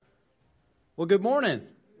Well, good morning.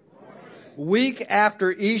 Week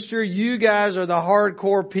after Easter, you guys are the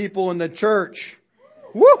hardcore people in the church.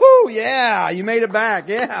 Woohoo! Yeah, you made it back.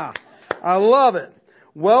 Yeah, I love it.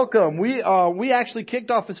 Welcome. We actually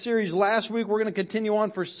kicked off a series last week. We're going to continue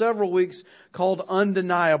on for several weeks called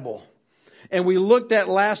Undeniable. And we looked at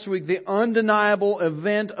last week the undeniable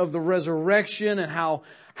event of the resurrection and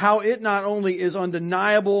how it not only is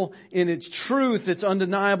undeniable in its truth, it's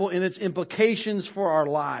undeniable in its implications for our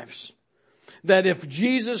lives. That if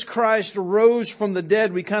Jesus Christ rose from the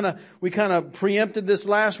dead, we kind of preempted this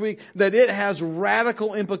last week, that it has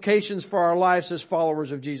radical implications for our lives as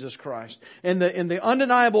followers of Jesus Christ. And the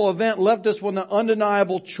undeniable event left us with an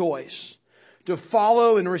undeniable choice to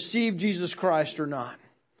follow and receive Jesus Christ or not.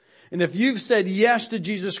 And if you've said yes to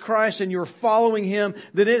Jesus Christ and you're following Him,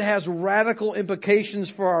 then it has radical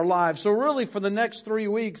implications for our lives. So really for the next 3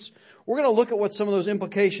 weeks, we're going to look at what some of those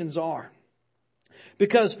implications are.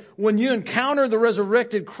 Because when you encounter the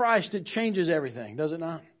resurrected Christ, it changes everything, does it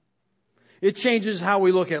not? It changes how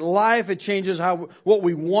we look at life. It changes what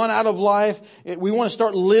we want out of life. We want to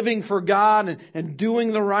start living for God and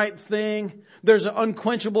doing the right thing. There's an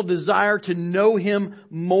unquenchable desire to know Him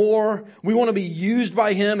more. We want to be used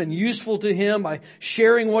by Him and useful to Him by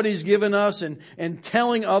sharing what He's given us and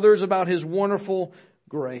telling others about His wonderful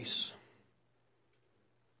grace.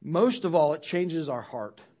 Most of all, it changes our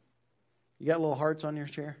heart. You got little hearts on your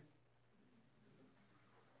chair?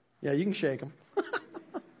 Yeah, you can shake them.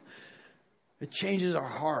 It changes our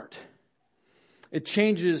heart. It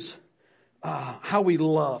changes how we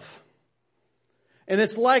love. And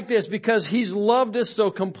it's like this because He's loved us so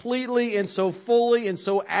completely and so fully and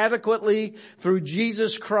so adequately through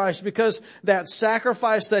Jesus Christ. Because that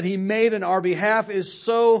sacrifice that He made in our behalf is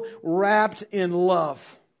so wrapped in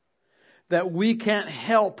love that we can't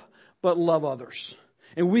help but love others.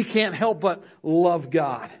 And we can't help but love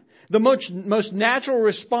God. The most natural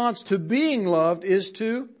response to being loved is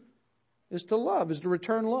to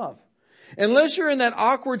return love. Unless you're in that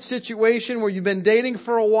awkward situation where you've been dating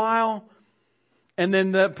for a while and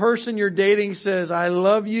then the person you're dating says, I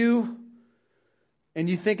love you. And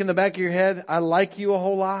you think in the back of your head, I like you a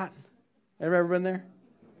whole lot. Ever been there?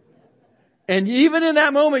 And even in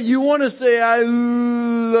that moment, you want to say, I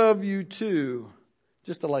love you too.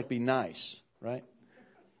 Just to be nice, right?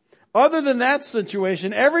 Other than that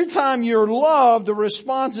situation, every time you're loved, the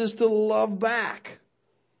response is to love back.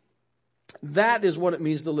 That is what it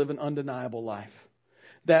means to live an undeniable life.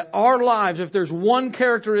 That our lives, if there's one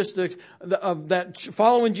characteristic of that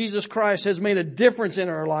following Jesus Christ has made a difference in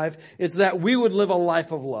our life, it's that we would live a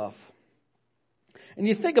life of love. And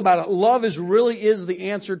you think about it, love really is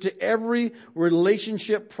the answer to every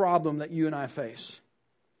relationship problem that you and I face.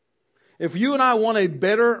 If you and I want a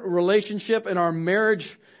better relationship in our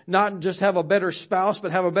marriage, not just have a better spouse,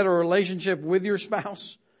 but have a better relationship with your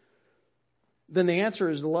spouse, then the answer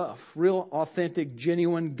is love. Real, authentic,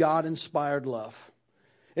 genuine, God-inspired love.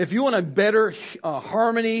 If you want a better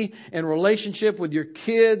harmony and relationship with your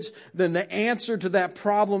kids, then the answer to that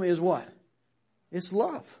problem is what? It's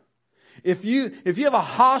love. If you have a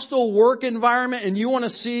hostile work environment and you want to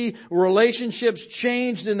see relationships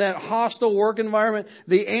changed in that hostile work environment,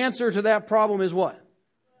 the answer to that problem is what?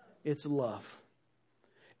 It's love.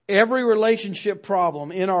 Every relationship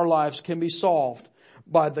problem in our lives can be solved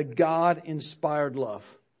by the God-inspired love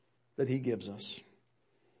that He gives us.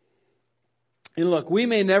 And look, we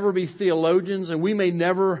may never be theologians and we may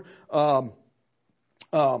never have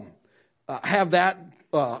that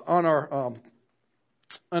on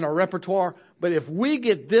our repertoire, but if we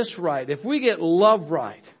get this right, if we get love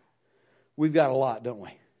right, we've got a lot, don't we?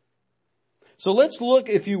 So let's look,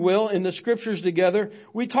 if you will, in the scriptures together.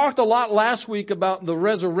 We talked a lot last week about the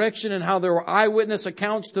resurrection and how there were eyewitness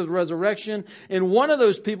accounts to the resurrection. And one of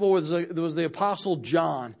those people was the Apostle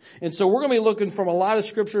John. And so we're going to be looking from a lot of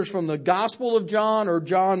scriptures from the Gospel of John or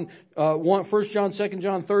John, 1 John, 2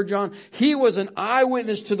 John, 3 John. He was an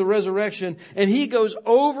eyewitness to the resurrection. And he goes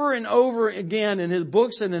over and over again in his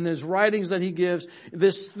books and in his writings that he gives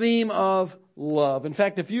this theme of love. In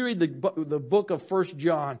fact, if you read the book of 1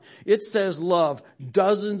 John, it says love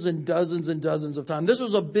dozens and dozens and dozens of times. This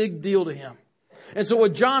was a big deal to him. And so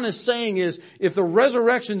what John is saying is, if the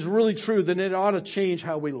resurrection is really true, then it ought to change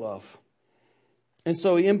how we love. And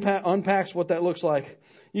so he unpacks what that looks like.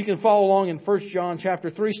 You can follow along in 1 John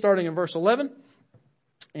chapter 3, starting in verse 11.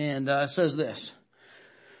 And it says this.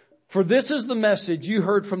 For this is the message you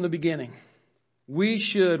heard from the beginning. We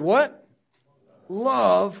should what?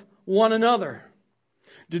 Love one another.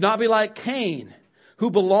 Do not be like Cain,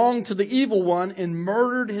 who belonged to the evil one and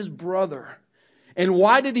murdered his brother. And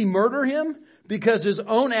why did he murder him? Because his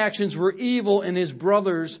own actions were evil and his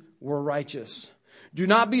brother's were righteous. Do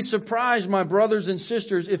not be surprised, my brothers and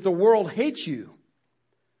sisters, if the world hates you.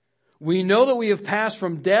 We know that we have passed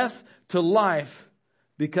from death to life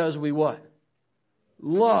because we what?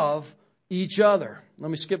 Love each other. Let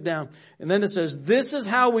me skip down. And then it says, this is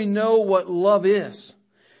how we know what love is.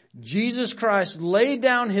 Jesus Christ laid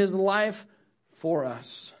down His life for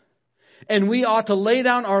us. And we ought to lay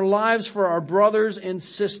down our lives for our brothers and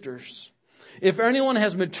sisters. If anyone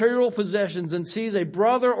has material possessions and sees a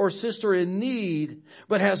brother or sister in need,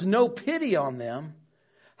 but has no pity on them,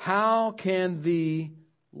 how can the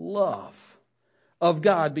love of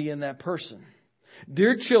God be in that person?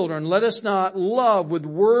 Dear children, let us not love with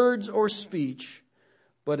words or speech,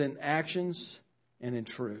 but in actions and in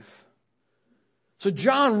truth. So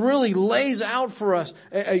John really lays out for us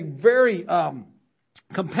a very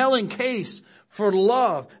compelling case for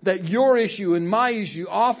love, that your issue and my issue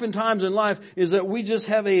oftentimes in life is that we just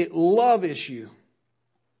have a love issue.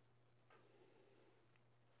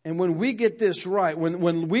 And when we get this right,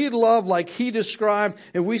 when we love like He described,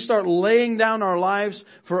 and we start laying down our lives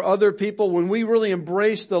for other people, when we really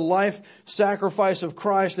embrace the life sacrifice of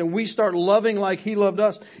Christ and we start loving like He loved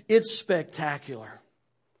us, it's spectacular.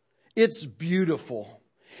 It's beautiful.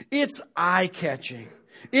 It's eye-catching.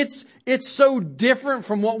 It's so different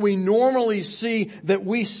from what we normally see that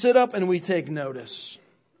we sit up and we take notice.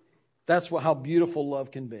 That's how beautiful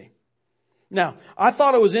love can be. Now, I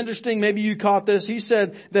thought it was interesting, maybe you caught this. He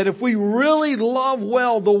said that if we really love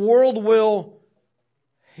well, the world will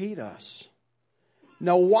hate us.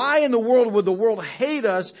 Now, why in the world would the world hate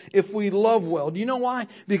us if we love well? Do you know why?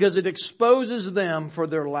 Because it exposes them for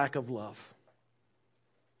their lack of love.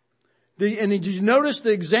 And did you notice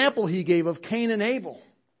the example he gave of Cain and Abel?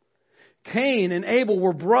 Cain and Abel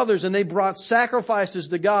were brothers and they brought sacrifices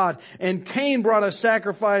to God. And Cain brought a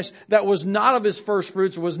sacrifice that was not of his first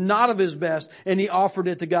fruits, was not of his best, and he offered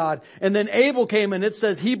it to God. And then Abel came and it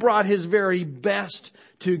says he brought his very best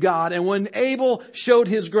to God. And when Abel showed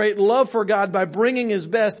his great love for God by bringing his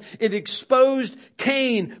best, it exposed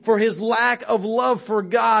Cain for his lack of love for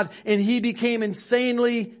God, and he became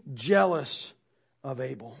insanely jealous of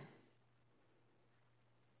Abel.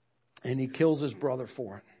 And he kills his brother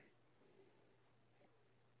for it.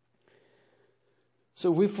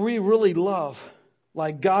 So if we really love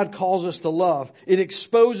like God calls us to love, it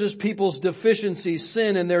exposes people's deficiencies,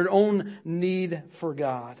 sin, and their own need for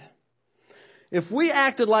God. If we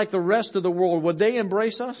acted like the rest of the world, would they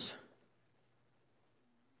embrace us?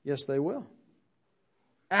 Yes, they will.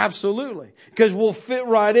 Absolutely. Because we'll fit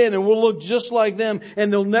right in and we'll look just like them,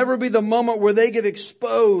 and there'll never be the moment where they get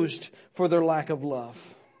exposed for their lack of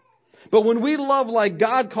love. But when we love like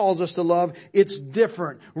God calls us to love, it's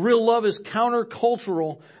different. Real love is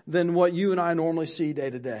countercultural than what you and I normally see day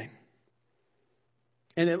to day.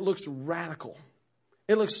 And it looks radical.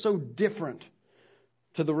 It looks so different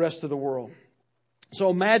to the rest of the world. So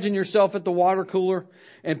imagine yourself at the water cooler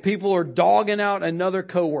and people are dogging out another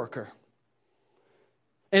coworker.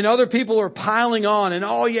 And other people are piling on and,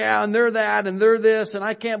 oh yeah, and they're that and they're this and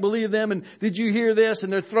I can't believe them and did you hear this?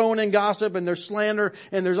 And they're throwing in gossip and there's slander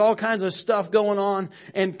and there's all kinds of stuff going on.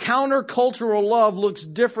 And countercultural love looks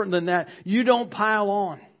different than that. You don't pile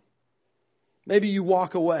on. Maybe you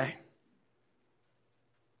walk away.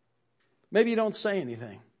 Maybe you don't say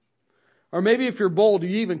anything. Or maybe if you're bold,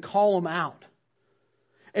 you even call them out.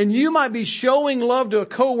 And you might be showing love to a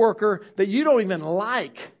coworker that you don't even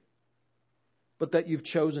like, but that you've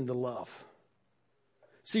chosen to love.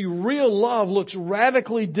 See, real love looks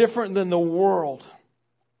radically different than the world.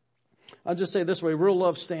 I'll just say it this way, real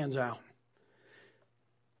love stands out.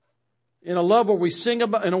 In a world where we sing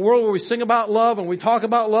about love and we talk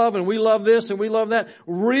about love and we love this and we love that,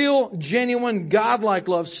 real, genuine, God-like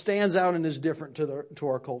love stands out and is different to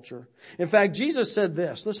our culture. In fact, Jesus said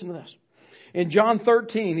this, listen to this. In John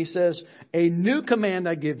 13, He says, a new command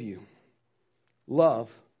I give you,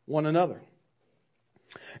 love one another.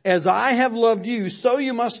 As I have loved you, so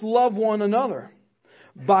you must love one another.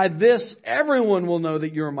 By this, everyone will know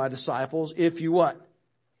that you're my disciples if you what?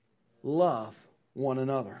 Love one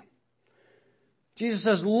another. Jesus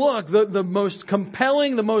says, look, the most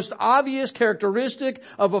compelling, the most obvious characteristic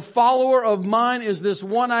of a follower of mine is this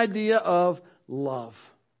one idea of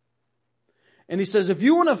love. And He says, if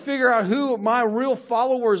you want to figure out who my real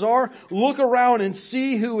followers are, look around and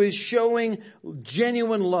see who is showing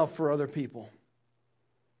genuine love for other people.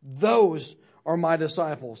 Those are my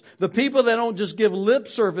disciples. The people that don't just give lip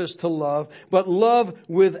service to love, but love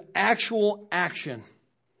with actual action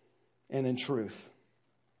and in truth.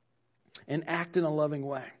 And act in a loving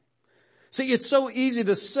way. See, it's so easy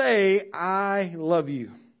to say, I love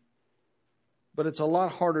you. But it's a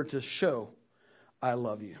lot harder to show, I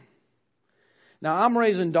love you. Now I'm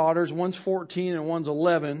raising daughters. One's 14 and one's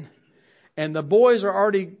 11. And the boys are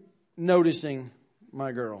already noticing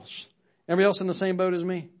my girls. Everybody else in the same boat as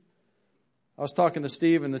me? I was talking to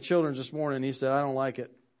Steve and the children this morning, and he said, I don't like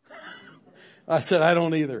it. I said, I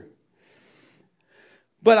don't either.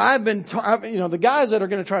 But I've been, the guys that are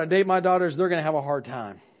going to try to date my daughters, they're going to have a hard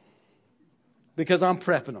time. Because I'm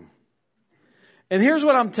prepping them. And here's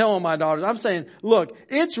what I'm telling my daughters. I'm saying, look,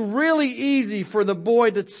 it's really easy for the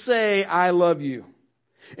boy to say, I love you.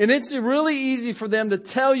 And it's really easy for them to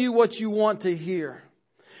tell you what you want to hear.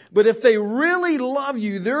 But if they really love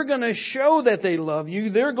you, they're going to show that they love you.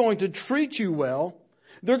 They're going to treat you well.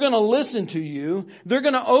 They're going to listen to you. They're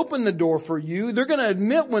going to open the door for you. They're going to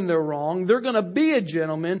admit when they're wrong. They're going to be a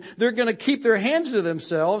gentleman. They're going to keep their hands to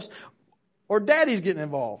themselves. Or daddy's getting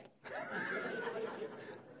involved.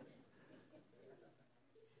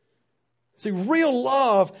 See, real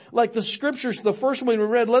love, like the scriptures, the first one we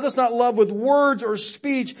read, let us not love with words or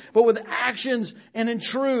speech, but with actions and in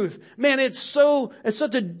truth. Man, it's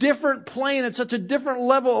such a different plane. It's such a different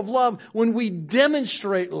level of love when we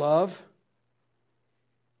demonstrate love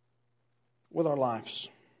with our lives.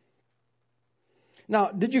 Now,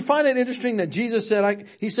 did you find it interesting that Jesus said,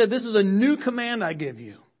 He said, this is a new command I give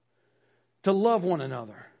you, to love one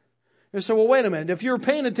another. And so, well, wait a minute. If you were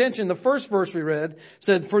paying attention, the first verse we read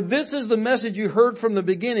said, for this is the message you heard from the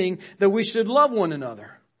beginning, that we should love one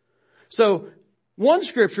another. So, one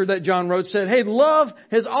scripture that John wrote said, hey, love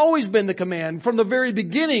has always been the command from the very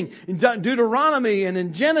beginning. In Deuteronomy and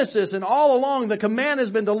in Genesis and all along, the command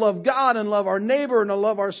has been to love God and love our neighbor and to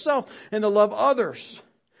love ourselves and to love others.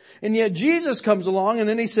 And yet Jesus comes along and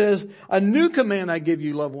then He says, a new command I give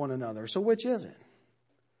you, love one another. So which is it?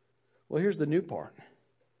 Well, here's the new part.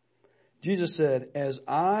 Jesus said, as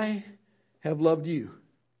I have loved you,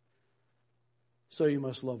 so you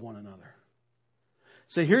must love one another.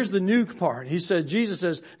 So here's the new part. Jesus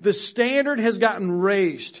says, the standard has gotten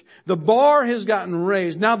raised. The bar has gotten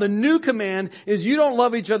raised. Now the new command is you don't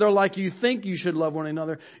love each other like you think you should love one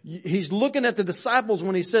another. He's looking at the disciples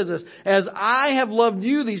when He says this. As I have loved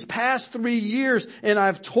you these past 3 years, and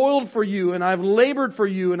I've toiled for you, and I've labored for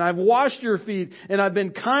you, and I've washed your feet, and I've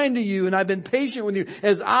been kind to you, and I've been patient with you.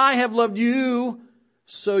 As I have loved you,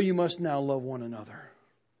 so you must now love one another.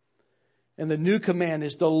 And the new command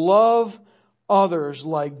is to love others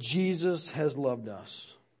like Jesus has loved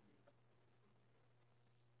us.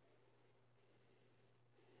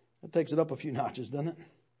 That takes it up a few notches, doesn't it?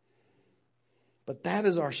 But that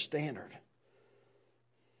is our standard.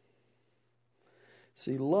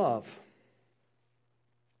 See, love.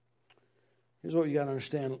 Here's what you got to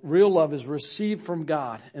understand. Real love is received from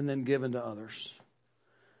God and then given to others.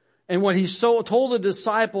 And when He told the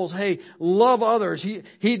disciples, hey, love others, He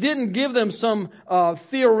didn't give them some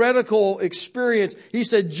theoretical experience. He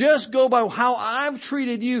said, just go by how I've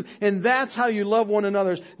treated you, and that's how you love one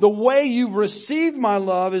another. The way you've received my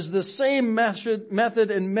love is the same method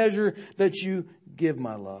and measure that you give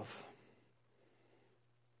my love.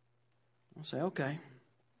 I'll say, okay,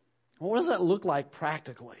 well, what does that look like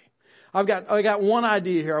practically? I got one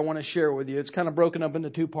idea here I want to share with you. It's kind of broken up into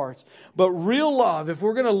two parts. But real love, if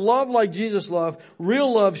we're going to love like Jesus loved,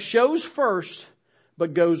 real love shows first,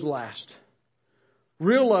 but goes last.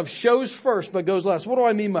 Real love shows first, but goes last. What do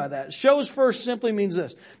I mean by that? Shows first simply means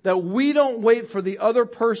this, that we don't wait for the other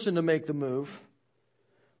person to make the move,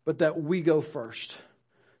 but that we go first.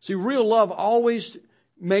 See, real love always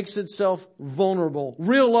makes itself vulnerable.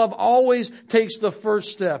 Real love always takes the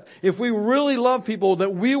first step. If we really love people,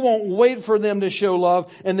 that we won't wait for them to show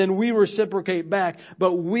love and then we reciprocate back,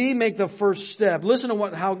 but we make the first step. Listen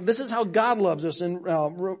to this is how God loves us. In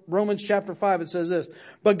Romans chapter 5, it says this,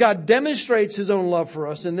 but God demonstrates His own love for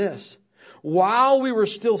us in this. While we were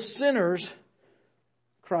still sinners,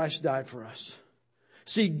 Christ died for us.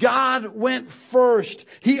 See, God went first.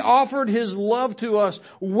 He offered His love to us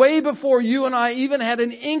way before you and I even had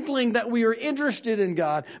an inkling that we were interested in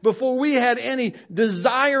God. Before we had any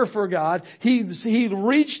desire for God, He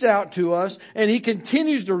reached out to us, and He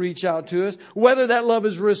continues to reach out to us. Whether that love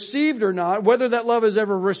is received or not, whether that love is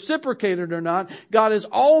ever reciprocated or not, God is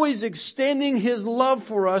always extending His love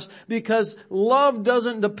for us, because love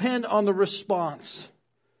doesn't depend on the response.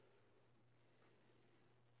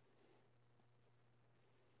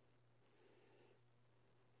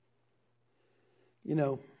 You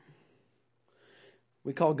know,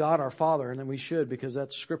 we call God our Father, and then we should, because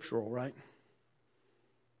that's scriptural, right?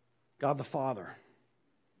 God the Father.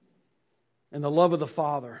 And the love of the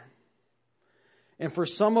Father. And for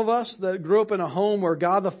some of us that grew up in a home where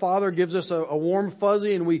God the Father gives us a warm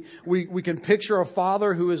fuzzy, and we can picture a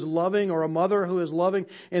father who is loving or a mother who is loving,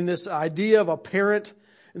 and this idea of a parent,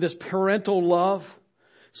 this parental love.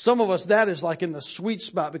 Some of us, that is like in the sweet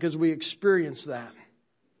spot because we experienced that.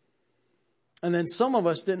 And then some of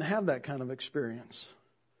us didn't have that kind of experience.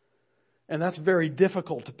 And that's very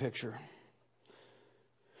difficult to picture.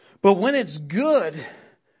 But when it's good,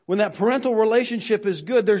 when that parental relationship is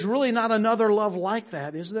good, there's really not another love like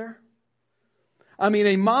that, is there? I mean,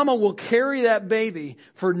 a mama will carry that baby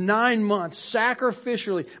for 9 months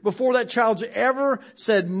sacrificially before that child's ever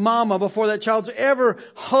said mama, before that child's ever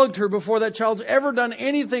hugged her, before that child's ever done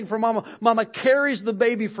anything for mama. Mama carries the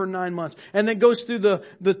baby for 9 months and then goes through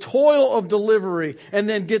the toil of delivery and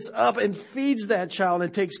then gets up and feeds that child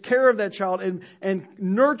and takes care of that child and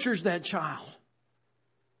nurtures that child.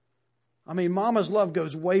 I mean, mama's love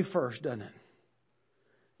goes way first, doesn't it?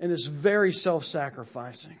 And it's very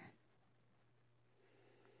self-sacrificing.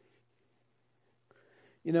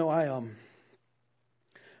 You know, I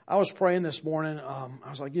was praying this morning. I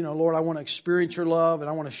was like, Lord, I want to experience your love and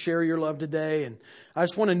I want to share your love today. And I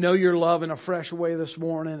just want to know your love in a fresh way this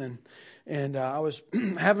morning. And I was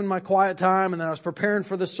having my quiet time, and then I was preparing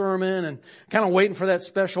for the sermon and kind of waiting for that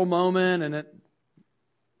special moment. And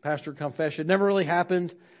pastor confession, it never really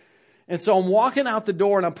happened. And so I'm walking out the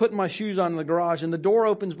door and I'm putting my shoes on in the garage, and the door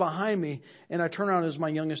opens behind me, and I turn around, and it's my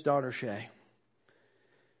youngest daughter, Shay.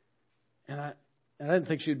 And I didn't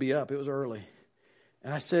think she'd be up. It was early.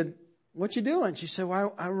 And I said, "What you doing?" She said,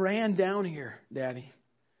 "Well, I ran down here, Daddy.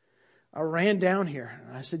 I ran down here."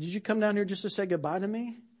 And I said, "Did you come down here just to say goodbye to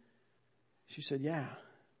me?" She said, "Yeah.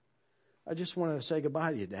 I just wanted to say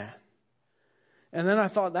goodbye to you, Dad." And then I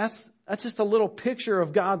thought, that's just a little picture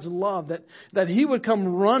of God's love, that He would come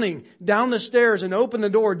running down the stairs and open the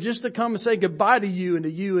door just to come and say goodbye to you and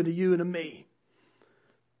to you and to you and to me.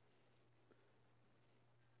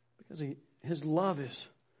 Because His love is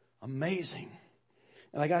amazing.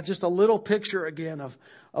 And I got just a little picture again of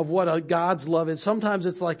what God's love is. Sometimes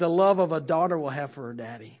it's like the love of a daughter will have for her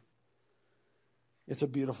daddy. It's a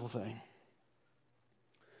beautiful thing.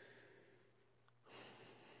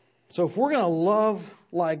 So if we're going to love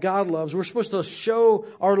like God loves, we're supposed to show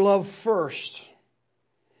our love first.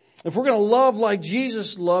 If we're going to love like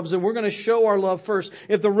Jesus loves, then we're going to show our love first.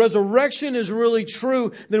 If the resurrection is really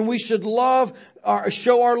true, then we should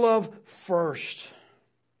show our love first.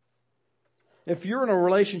 If you're in a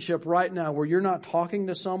relationship right now where you're not talking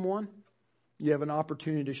to someone, you have an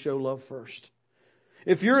opportunity to show love first.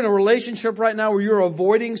 If you're in a relationship right now where you're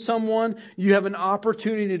avoiding someone, you have an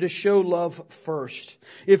opportunity to show love first.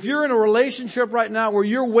 If you're in a relationship right now where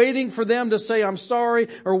you're waiting for them to say I'm sorry,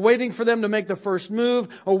 or waiting for them to make the first move,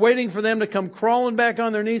 or waiting for them to come crawling back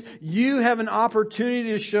on their knees, you have an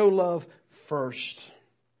opportunity to show love first.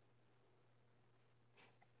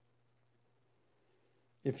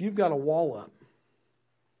 If you've got a wall up,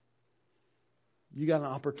 you got an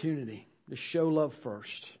opportunity to show love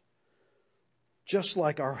first. Just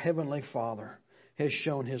like our Heavenly Father has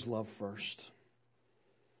shown His love first.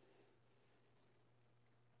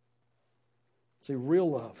 See, real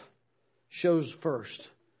love shows first,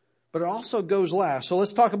 but it also goes last. So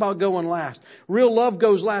let's talk about going last. Real love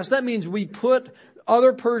goes last. That means we put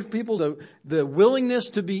other people, the willingness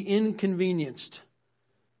to be inconvenienced.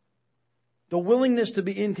 The willingness to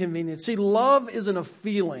be inconvenienced. See, love isn't a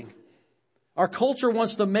feeling. Our culture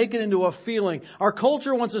wants to make it into a feeling. Our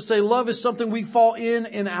culture wants to say love is something we fall in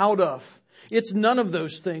and out of. It's none of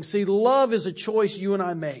those things. See, love is a choice you and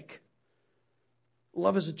I make.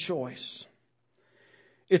 Love is a choice.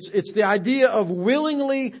 It's the idea of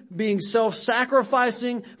willingly being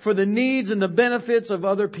self-sacrificing for the needs and the benefits of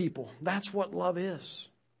other people. That's what love is.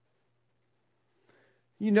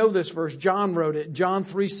 You know this verse. John wrote it. John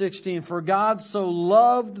 3:16. For God so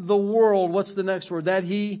loved the world. What's the next word? That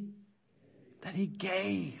He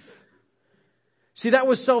gave. See, that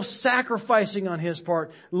was self-sacrificing on His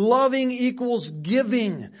part. Loving equals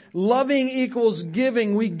giving. Loving equals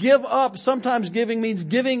giving. We give up. Sometimes giving means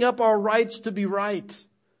giving up our rights to be right.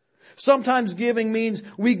 Sometimes giving means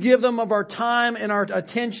we give them of our time and our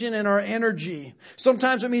attention and our energy.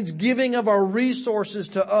 Sometimes it means giving of our resources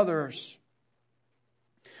to others.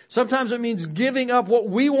 Sometimes it means giving up what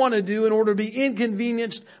we want to do in order to be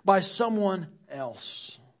inconvenienced by someone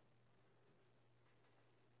else.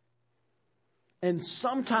 And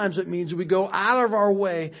sometimes it means we go out of our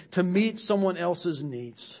way to meet someone else's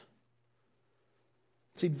needs.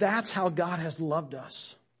 See, that's how God has loved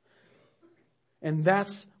us. And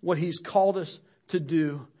that's what He's called us to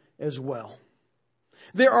do as well.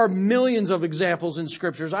 There are millions of examples in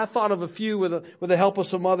scriptures. I thought of a few with the help of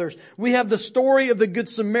some others. We have the story of the Good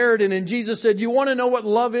Samaritan, and Jesus said, you want to know what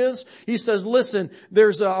love is? He says, listen,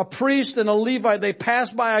 there's a priest and a Levite. They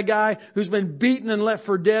pass by a guy who's been beaten and left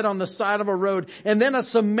for dead on the side of a road. And then a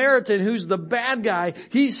Samaritan, who's the bad guy,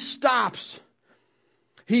 he stops.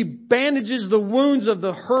 He bandages the wounds of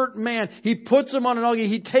the hurt man. He puts him on an donkey.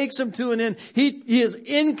 He takes him to an inn. He is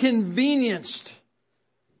inconvenienced.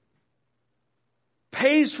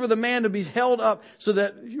 Pays for the man to be held up so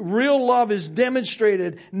that real love is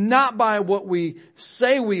demonstrated not by what we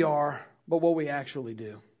say we are, but what we actually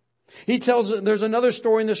do. He tells us, there's another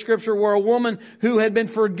story in the scripture where a woman who had been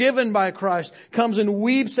forgiven by Christ comes and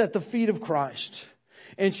weeps at the feet of Christ.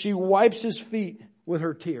 And she wipes his feet with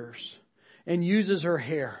her tears and uses her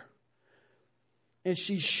hair. And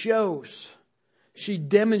she shows, she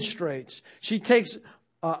demonstrates, she takes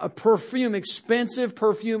a perfume, expensive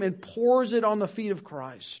perfume, and pours it on the feet of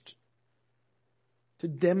Christ to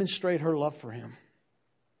demonstrate her love for Him.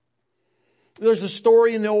 There's a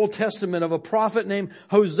story in the Old Testament of a prophet named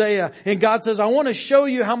Hosea, and God says, I want to show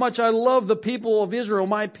you how much I love the people of Israel,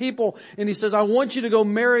 my people. And He says, I want you to go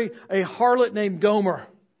marry a harlot named Gomer.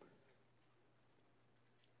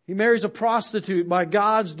 He marries a prostitute by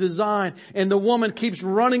God's design, and the woman keeps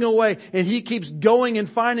running away, and he keeps going and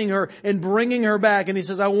finding her and bringing her back. And he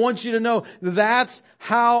says, I want you to know that's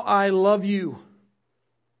how I love you.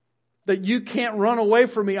 That you can't run away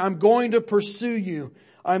from me. I'm going to pursue you.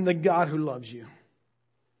 I'm the God who loves you.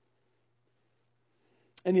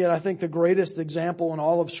 And yet I think the greatest example in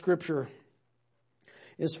all of Scripture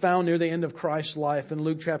is found near the end of Christ's life in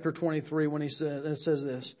Luke chapter 23 when it says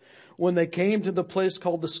this. When they came to the place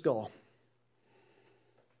called the Skull,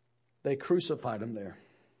 they crucified Him there.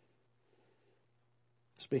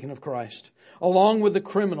 Speaking of Christ. Along with the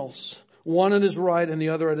criminals, one at His right and the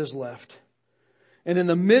other at His left. And in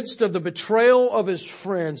the midst of the betrayal of His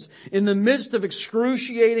friends, in the midst of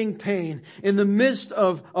excruciating pain, in the midst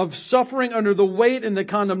of suffering under the weight and the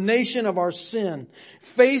condemnation of our sin,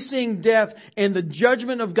 facing death and the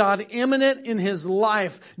judgment of God imminent in His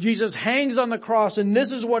life, Jesus hangs on the cross, and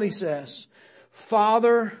this is what He says,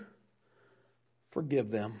 Father,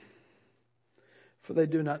 forgive them, for they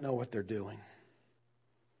do not know what they're doing.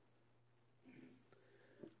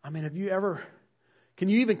 I mean, can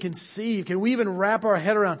you even conceive, can we even wrap our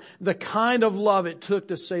head around the kind of love it took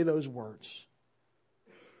to say those words?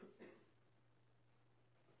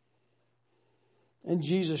 And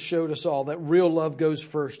Jesus showed us all that real love goes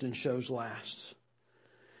first and shows last.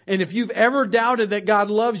 And if you've ever doubted that God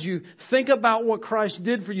loves you, think about what Christ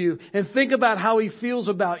did for you and think about how He feels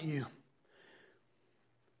about you.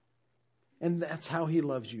 And that's how He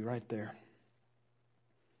loves you right there.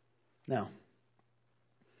 Now,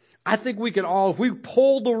 I think we could all, if we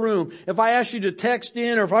polled the room, if I asked you to text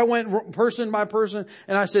in or if I went person by person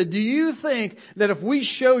and I said, do you think that if we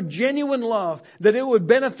showed genuine love, that it would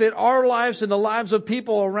benefit our lives and the lives of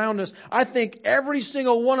people around us? I think every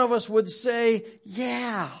single one of us would say,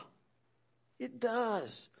 yeah, it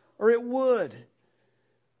does, or it would.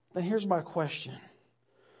 Then here's my question.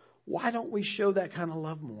 Why don't we show that kind of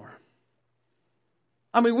love more?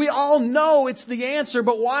 I mean, we all know it's the answer,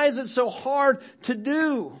 but why is it so hard to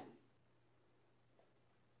do?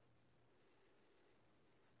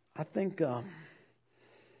 I think the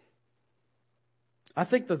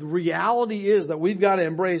reality is that we've got to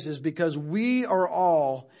embrace is because we are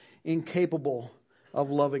all incapable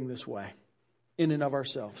of loving this way in and of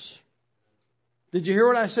ourselves. Did you hear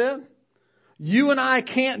what I said? You and I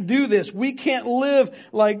can't do this. We can't live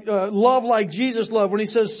like, love like Jesus loved when He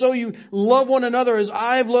says, so you love one another as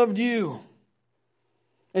I've loved you.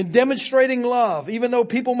 And demonstrating love, even though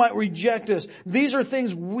people might reject us. These are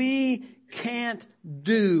things we can't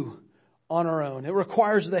do on our own. It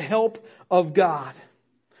requires the help of God.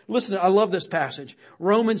 Listen, I love this passage.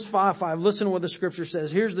 Romans 5:5. Listen to what the Scripture says.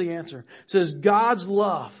 Here's the answer. It says, God's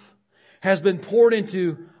love has been poured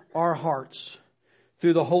into our hearts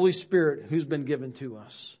through the Holy Spirit who's been given to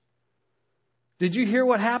us. Did you hear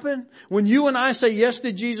what happened? When you and I say yes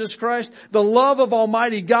to Jesus Christ, the love of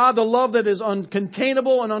Almighty God, the love that is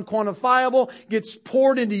uncontainable and unquantifiable, gets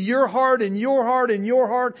poured into your heart and your heart and your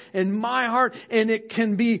heart and my heart, and it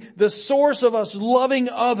can be the source of us loving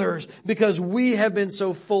others because we have been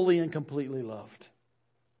so fully and completely loved.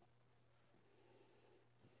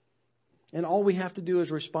 And all we have to do is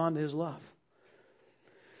respond to His love.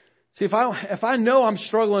 See, if I know I'm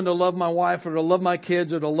struggling to love my wife or to love my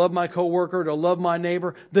kids or to love my coworker or to love my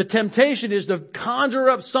neighbor, the temptation is to conjure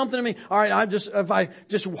up something in me. All right, if I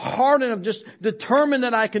just hard enough, just determine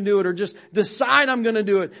that I can do it or just decide I'm going to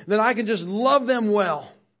do it, then I can just love them well.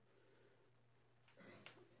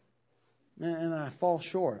 and I fall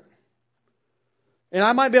short. And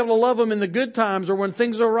I might be able to love them in the good times or when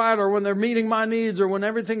things are right or when they're meeting my needs or when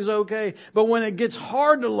everything's okay. But when it gets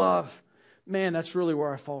hard to love, man, that's really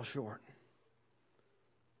where I fall short.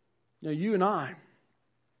 You and I,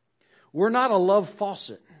 we're not a love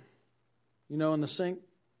faucet, in the sink.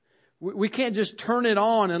 We can't just turn it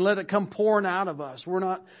on and let it come pouring out of us. We're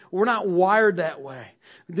not wired that way.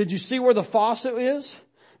 Did you see where the faucet is?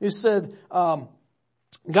 It said,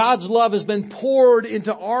 God's love has been poured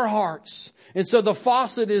into our hearts. And so the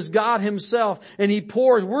faucet is God Himself, and He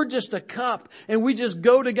pours. We're just a cup, and we just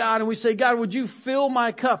go to God and we say, God, would you fill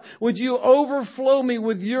my cup? Would you overflow me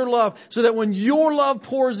with your love so that when your love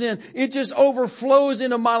pours in, it just overflows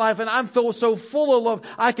into my life and I'm so full of love,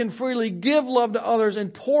 I can freely give love to others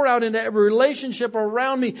and pour out into every relationship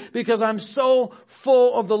around me because I'm so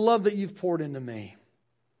full of the love that you've poured into me.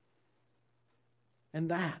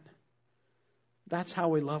 And that's how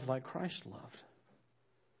we love like Christ loved.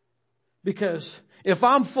 Because if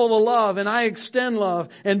I'm full of love and I extend love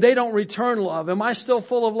and they don't return love, am I still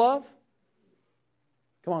full of love?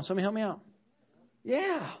 Come on, somebody help me out.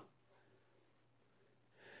 Yeah.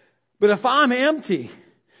 But if I'm empty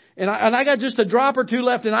and I got just a drop or two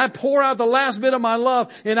left and I pour out the last bit of my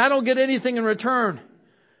love and I don't get anything in return,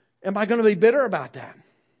 am I going to be bitter about that?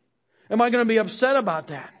 Am I going to be upset about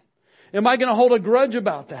that? Am I going to hold a grudge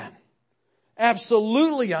about that?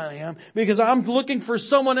 Absolutely I am, because I'm looking for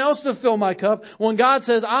someone else to fill my cup. When God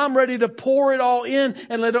says, I'm ready to pour it all in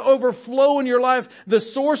and let it overflow in your life, the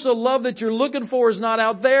source of love that you're looking for is not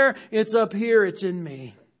out there, it's up here, it's in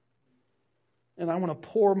me. And I want to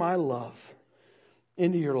pour my love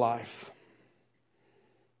into your life.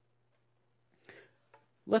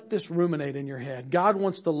 Let this ruminate in your head. God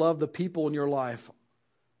wants to love the people in your life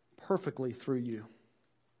perfectly through you.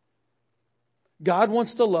 God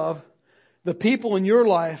wants to love the people in your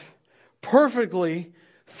life perfectly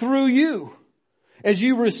through you. As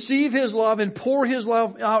you receive His love and pour His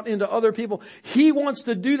love out into other people, He wants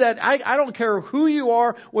to do that. I don't care who you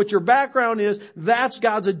are, what your background is, that's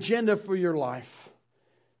God's agenda for your life.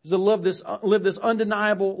 Is to live this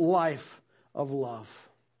undeniable life of love.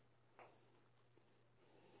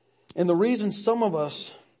 And the reason some of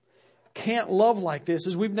us can't love like this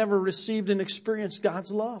is we've never received and experienced God's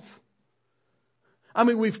love. I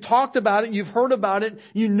mean, we've talked about it, you've heard about it,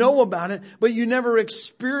 you know about it, but you never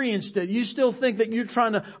experienced it. You still think that you're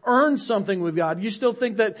trying to earn something with God. You still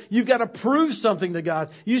think that you've got to prove something to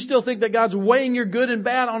God. You still think that God's weighing your good and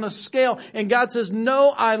bad on a scale. And God says,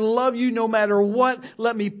 no, I love you no matter what.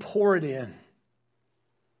 Let me pour it in.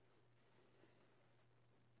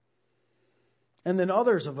 And then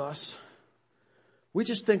others of us, we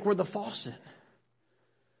just think we're the faucet.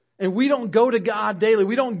 And we don't go to God daily.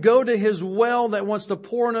 We don't go to His well that wants to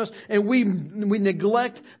pour in us. And we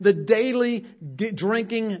neglect the daily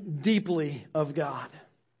drinking deeply of God.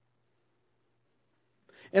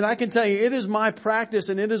 And I can tell you, it is my practice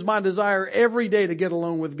and it is my desire every day to get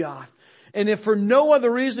alone with God. And if for no other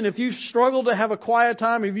reason, if you struggle to have a quiet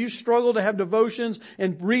time, if you struggle to have devotions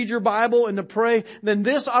and read your Bible and to pray, then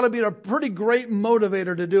this ought to be a pretty great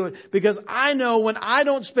motivator to do it. Because I know when I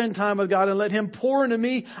don't spend time with God and let Him pour into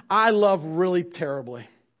me, I love really terribly.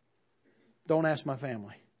 Don't ask my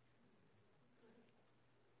family.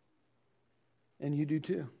 And you do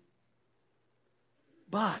too.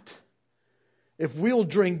 But if we'll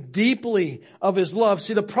drink deeply of His love.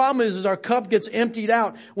 See, the problem is our cup gets emptied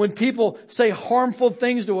out when people say harmful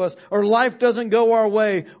things to us, or life doesn't go our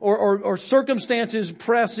way, or circumstances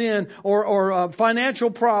press in, or financial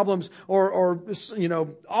problems, or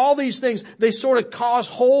all these things. They sort of cause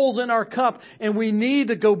holes in our cup, and we need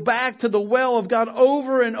to go back to the well of God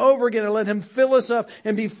over and over again and let Him fill us up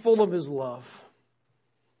and be full of His love.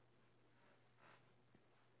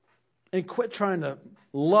 And quit trying to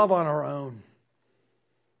love on our own,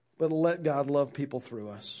 but let God love people through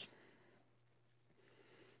us.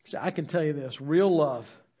 See, I can tell you this, real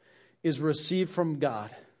love is received from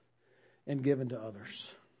God and given to others.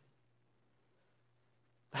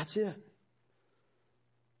 That's it.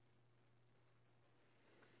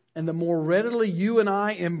 And the more readily you and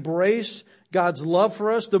I embrace God's love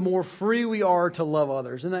for us, the more free we are to love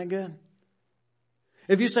others. Isn't that good?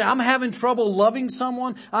 If you say, I'm having trouble loving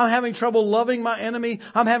someone, I'm having trouble loving my enemy,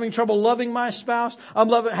 I'm having trouble loving my spouse, I'm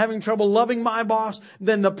having trouble loving my boss,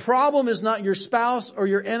 then the problem is not your spouse or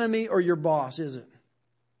your enemy or your boss, is it?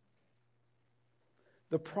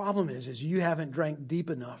 The problem is you haven't drank deep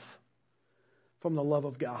enough from the love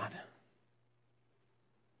of God.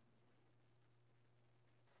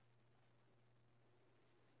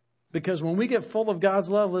 Because when we get full of God's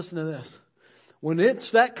love, listen to this. When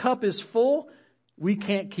that cup is full, we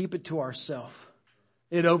can't keep it to ourselves.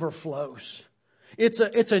 It overflows. It's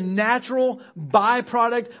a natural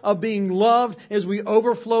byproduct of being loved as we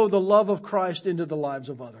overflow the love of Christ into the lives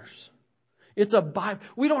of others.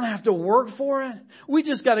 We don't have to work for it. We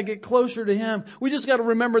just got to get closer to Him. We just got to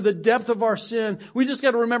remember the depth of our sin. We just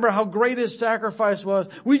got to remember how great His sacrifice was.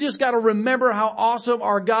 We just got to remember how awesome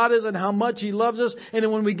our God is and how much He loves us. And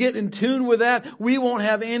then when we get in tune with that, we won't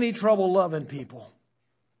have any trouble loving people.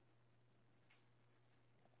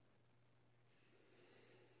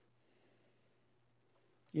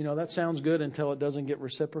 You know, that sounds good until it doesn't get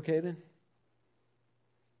reciprocated.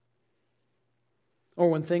 Or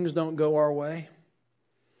when things don't go our way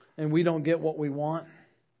and we don't get what we want.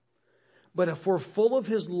 But if we're full of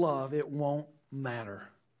His love, it won't matter.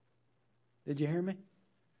 Did you hear me?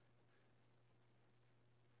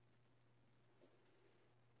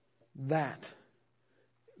 That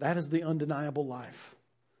is the undeniable life.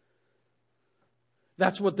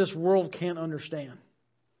 That's what this world can't understand.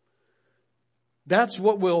 That's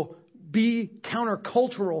what will be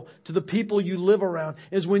countercultural to the people you live around,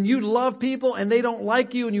 is when you love people and they don't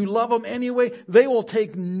like you and you love them anyway, they will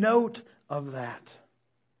take note of that.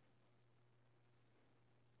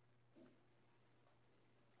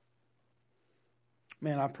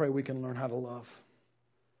 Man, I pray we can learn how to love.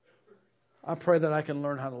 I pray that I can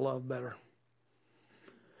learn how to love better.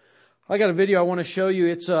 I got a video I want to show you.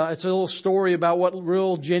 It's a little story about what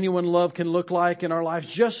real, genuine love can look like in our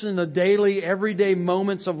lives, just in the daily, everyday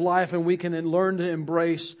moments of life, and we can learn to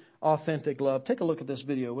embrace authentic love. Take a look at this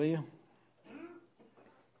video, will you?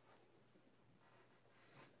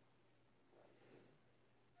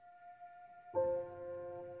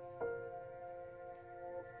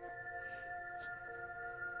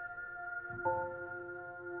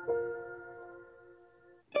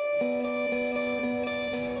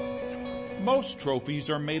 Most trophies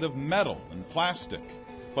are made of metal and plastic,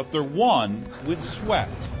 but they're won with sweat.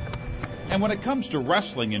 And when it comes to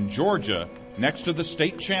wrestling in Georgia, next to the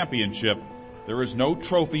state championship, there is no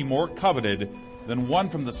trophy more coveted than one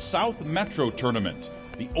from the South Metro Tournament,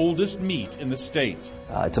 the oldest meet in the state.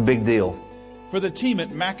 It's a big deal. For the team at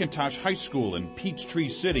McIntosh High School in Peachtree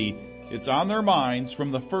City, it's on their minds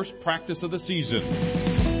from the first practice of the season.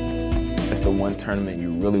 It's the one tournament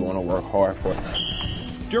you really want to work hard for.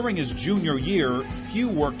 During his junior year, few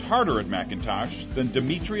worked harder at McIntosh than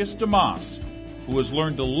Demetrius Demas, who has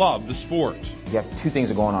learned to love the sport. You have two things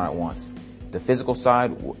going on at once. The physical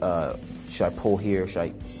side, should I pull here, should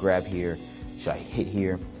I grab here, should I hit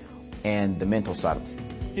here, and the mental side.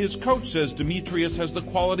 His coach says Demetrius has the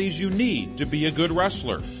qualities you need to be a good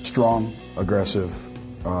wrestler. Strong, aggressive,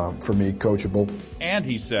 for me, coachable. And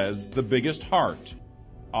he says the biggest heart,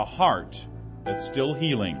 a heart that's still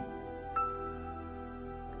healing.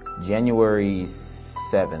 January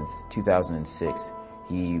 7th, 2006,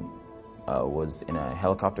 he was in a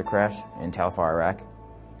helicopter crash in Tal Afar, Iraq,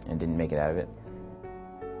 and didn't make it out of it.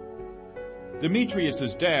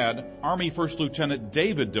 Demetrius' dad, Army First Lieutenant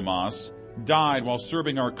David Demas, died while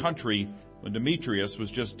serving our country when Demetrius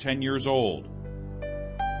was just 10 years old.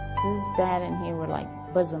 His dad and he were like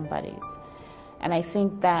bosom buddies. And I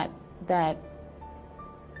think that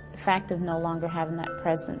fact of no longer having that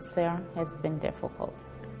presence there has been difficult.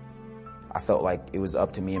 I felt like it was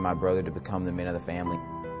up to me and my brother to become the men of the family.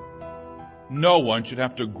 No one should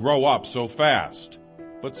have to grow up so fast.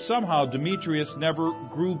 But somehow Demetrius never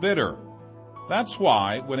grew bitter. That's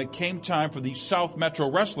why, when it came time for the South Metro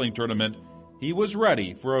Wrestling Tournament, he was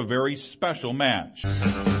ready for a very special match.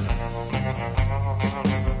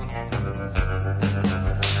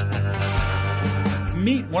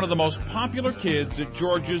 Meet one of the most popular kids at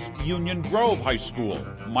Georgia's Union Grove High School,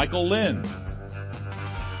 Michael Lynn.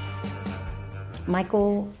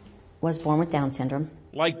 Michael was born with Down syndrome.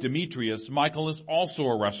 Like Demetrius, Michael is also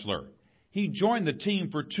a wrestler. He joined the team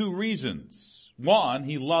for two reasons. One,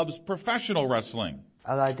 he loves professional wrestling.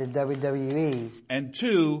 I like the WWE. And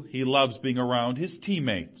two, he loves being around his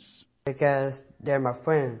teammates. Because they're my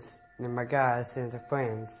friends. They're my guys and they're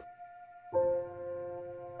friends.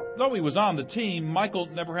 Though he was on the team, Michael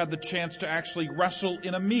never had the chance to actually wrestle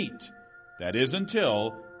in a meet. That is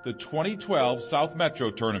until the 2012 South Metro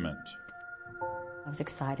Tournament. I was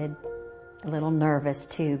excited, a little nervous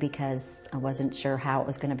too, because I wasn't sure how it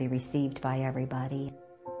was going to be received by everybody.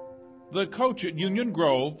 The coach at Union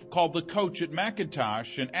Grove called the coach at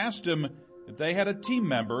McIntosh and asked him if they had a team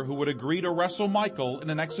member who would agree to wrestle Michael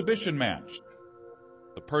in an exhibition match.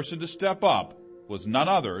 The person to step up was none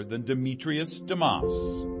other than Demetrius Demas.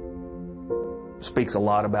 Speaks a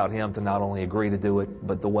lot about him to not only agree to do it,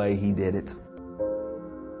 but the way he did it.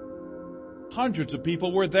 Hundreds of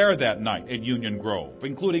people were there that night at Union Grove,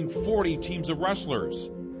 including 40 teams of wrestlers.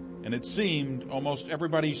 And it seemed almost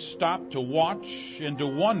everybody stopped to watch and to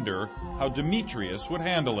wonder how Demetrius would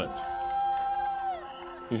handle it.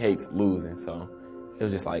 He hates losing, so it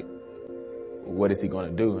was just like, what is he going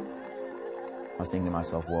to do? I was thinking to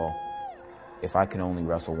myself, well, if I could only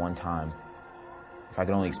wrestle one time, if I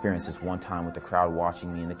could only experience this one time with the crowd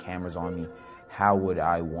watching me and the cameras on me, how would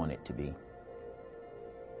I want it to be?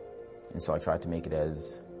 And so I tried to make it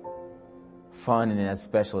as fun and as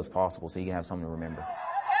special as possible so you can have something to remember.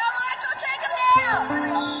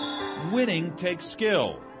 Winning takes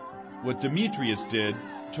skill. What Demetrius did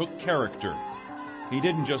took character. He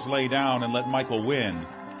didn't just lay down and let Michael win.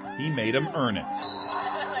 He made him earn it.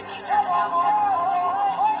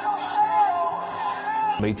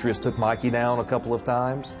 Demetrius took Mikey down a couple of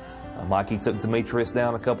times. Mikey took Demetrius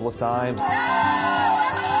down a couple of times.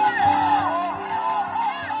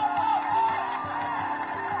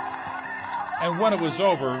 And when it was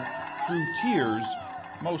over, through tears,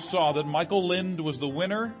 most saw that Michael Lind was the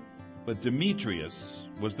winner, but Demetrius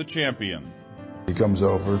was the champion. He comes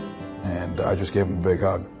over, and I just gave him a big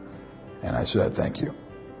hug, and I said, thank you.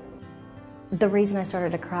 The reason I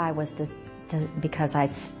started to cry was because I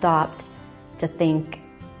stopped to think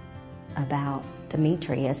about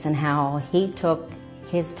Demetrius and how he took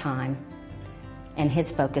his time and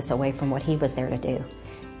his focus away from what he was there to do,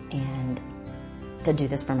 and to do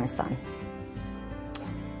this for my son.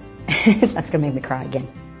 That's going to make me cry again.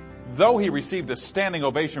 Though he received a standing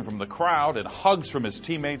ovation from the crowd and hugs from his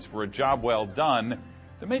teammates for a job well done,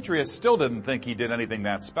 Demetrius still didn't think he did anything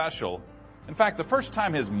that special. In fact, the first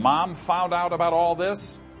time his mom found out about all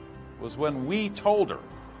this was when we told her.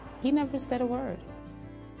 He never said a word.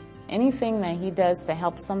 Anything that he does to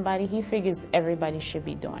help somebody, he figures everybody should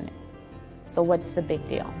be doing it. So what's the big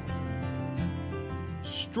deal?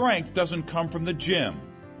 Strength doesn't come from the gym.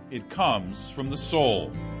 It comes from the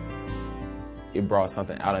soul. It brought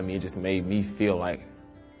something out of me. It just made me feel like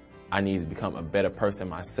I need to become a better person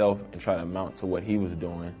myself and try to amount to what he was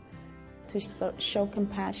doing. To show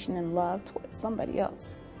compassion and love towards somebody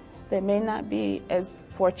else that may not be as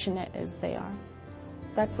fortunate as they are.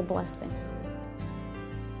 That's a blessing.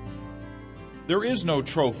 There is no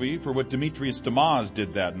trophy for what Demetrius Damaz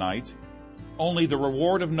did that night. Only the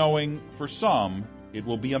reward of knowing, for some, it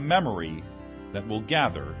will be a memory that will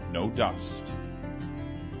gather no dust.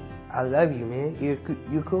 I love you, man.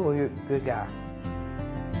 You're cool. You're a good guy.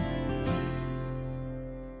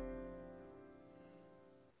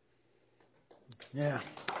 Yeah.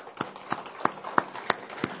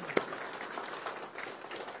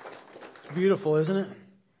 It's beautiful, isn't it?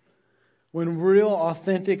 When real,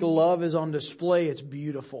 authentic love is on display, it's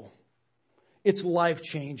beautiful. It's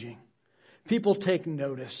life-changing. People take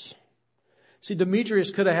notice. See,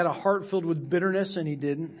 Demetrius could have had a heart filled with bitterness, and he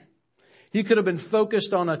didn't. He could have been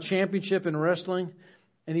focused on a championship in wrestling,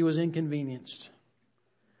 and he was inconvenienced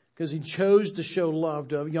because he chose to show love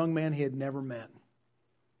to a young man he had never met.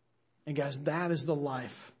 And guys, that is the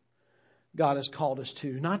life God has called us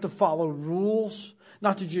to. Not to follow rules,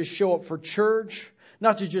 not to just show up for church,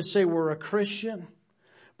 not to just say we're a Christian,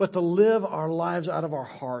 but to live our lives out of our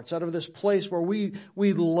hearts, out of this place where we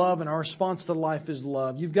love, and our response to life is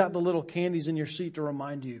love. You've got the little candies in your seat to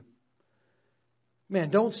remind you. Man,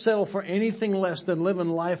 don't settle for anything less than living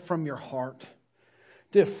life from your heart.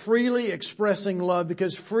 To freely expressing love,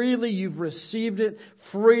 because freely you've received it,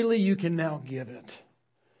 freely you can now give it.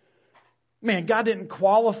 Man, God didn't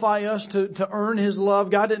qualify us to earn His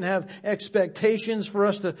love. God didn't have expectations for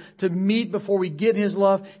us to meet before we get His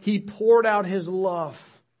love. He poured out His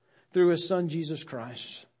love through His Son, Jesus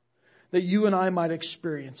Christ, that you and I might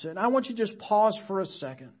experience it. And I want you to just pause for a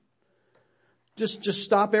second. Just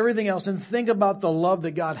stop everything else and think about the love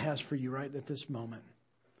that God has for you right at this moment.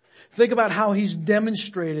 Think about how He's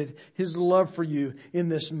demonstrated His love for you in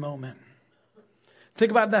this moment. Think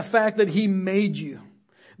about the fact that He made you,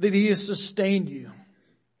 that He has sustained you,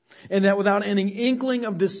 and that without any inkling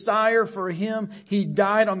of desire for Him, He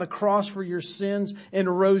died on the cross for your sins and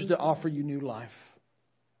rose to offer you new life.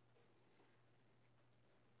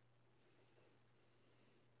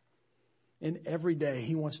 And every day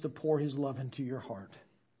He wants to pour His love into your heart.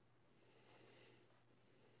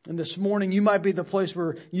 And this morning you might be the place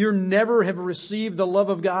where you never have received the love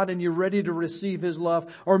of God and you're ready to receive His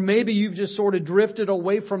love. Or maybe you've just sort of drifted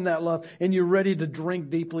away from that love and you're ready to drink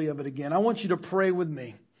deeply of it again. I want you to pray with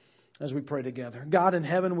me as we pray together. God in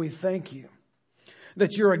heaven, we thank You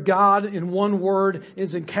that You're a God in one word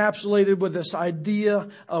is encapsulated with this idea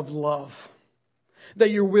of love.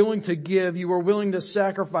 That you're willing to give, you are willing to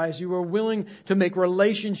sacrifice, you are willing to make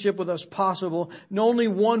relationship with us possible. And only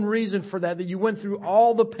one reason for that you went through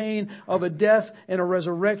all the pain of a death and a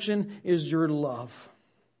resurrection, is your love.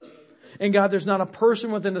 And God, there's not a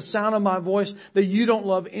person within the sound of my voice that you don't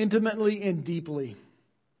love intimately and deeply.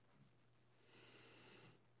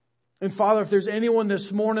 And Father, if there's anyone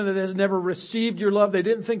this morning that has never received your love, they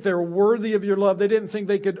didn't think they were worthy of your love, they didn't think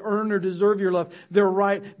they could earn or deserve your love, they're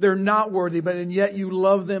right, they're not worthy, and yet you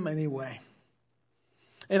love them anyway.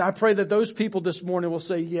 And I pray that those people this morning will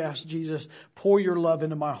say, yes, Jesus, pour your love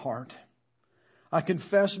into my heart. I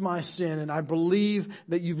confess my sin, and I believe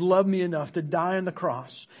that you've loved me enough to die on the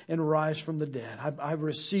cross and rise from the dead. I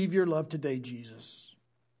receive your love today, Jesus.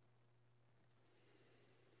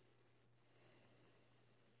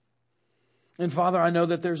 And Father, I know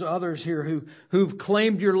that there's others here who've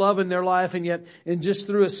claimed your love in their life, and yet, and just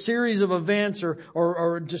through a series of events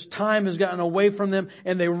or just time has gotten away from them,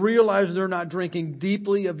 and they realize they're not drinking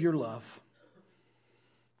deeply of your love.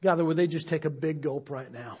 God, would they just take a big gulp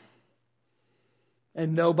right now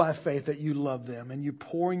and know by faith that you love them and you're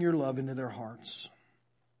pouring your love into their hearts.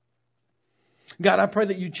 God, I pray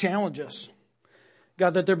that you challenge us.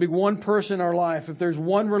 God, that there be one person in our life, if there's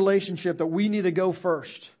one relationship that we need to go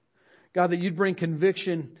first, God, that you'd bring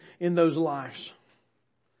conviction in those lives.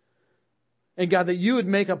 And God, that you would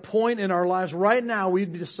make a point in our lives right now,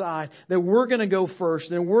 we'd decide that we're going to go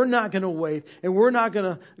first, and we're not going to wait, and we're not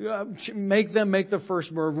going to make them make the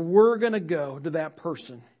first move. We're going to go to that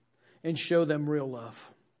person and show them real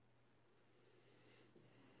love.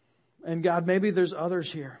 And God, maybe there's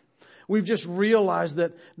others here. We've just realized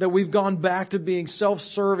that we've gone back to being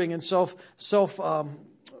self-serving and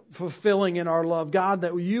fulfilling in our love. God,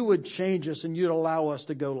 that you would change us and you'd allow us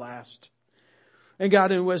to go last. And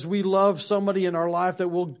God, as we love somebody in our life, that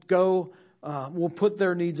we'll put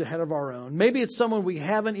their needs ahead of our own. Maybe it's someone we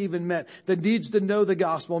haven't even met that needs to know the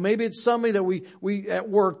gospel. Maybe it's somebody that we at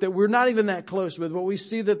work that we're not even that close with, but we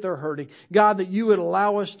see that they're hurting. God, that you would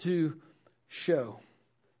allow us to show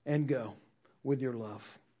and go with your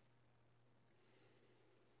love.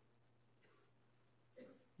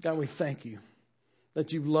 God, we thank you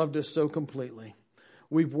that you've loved us so completely.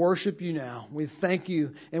 We worship you now. We thank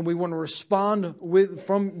you, and we want to respond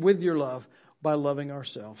with your love by loving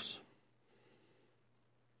ourselves.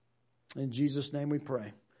 In Jesus' name we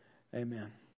pray. Amen.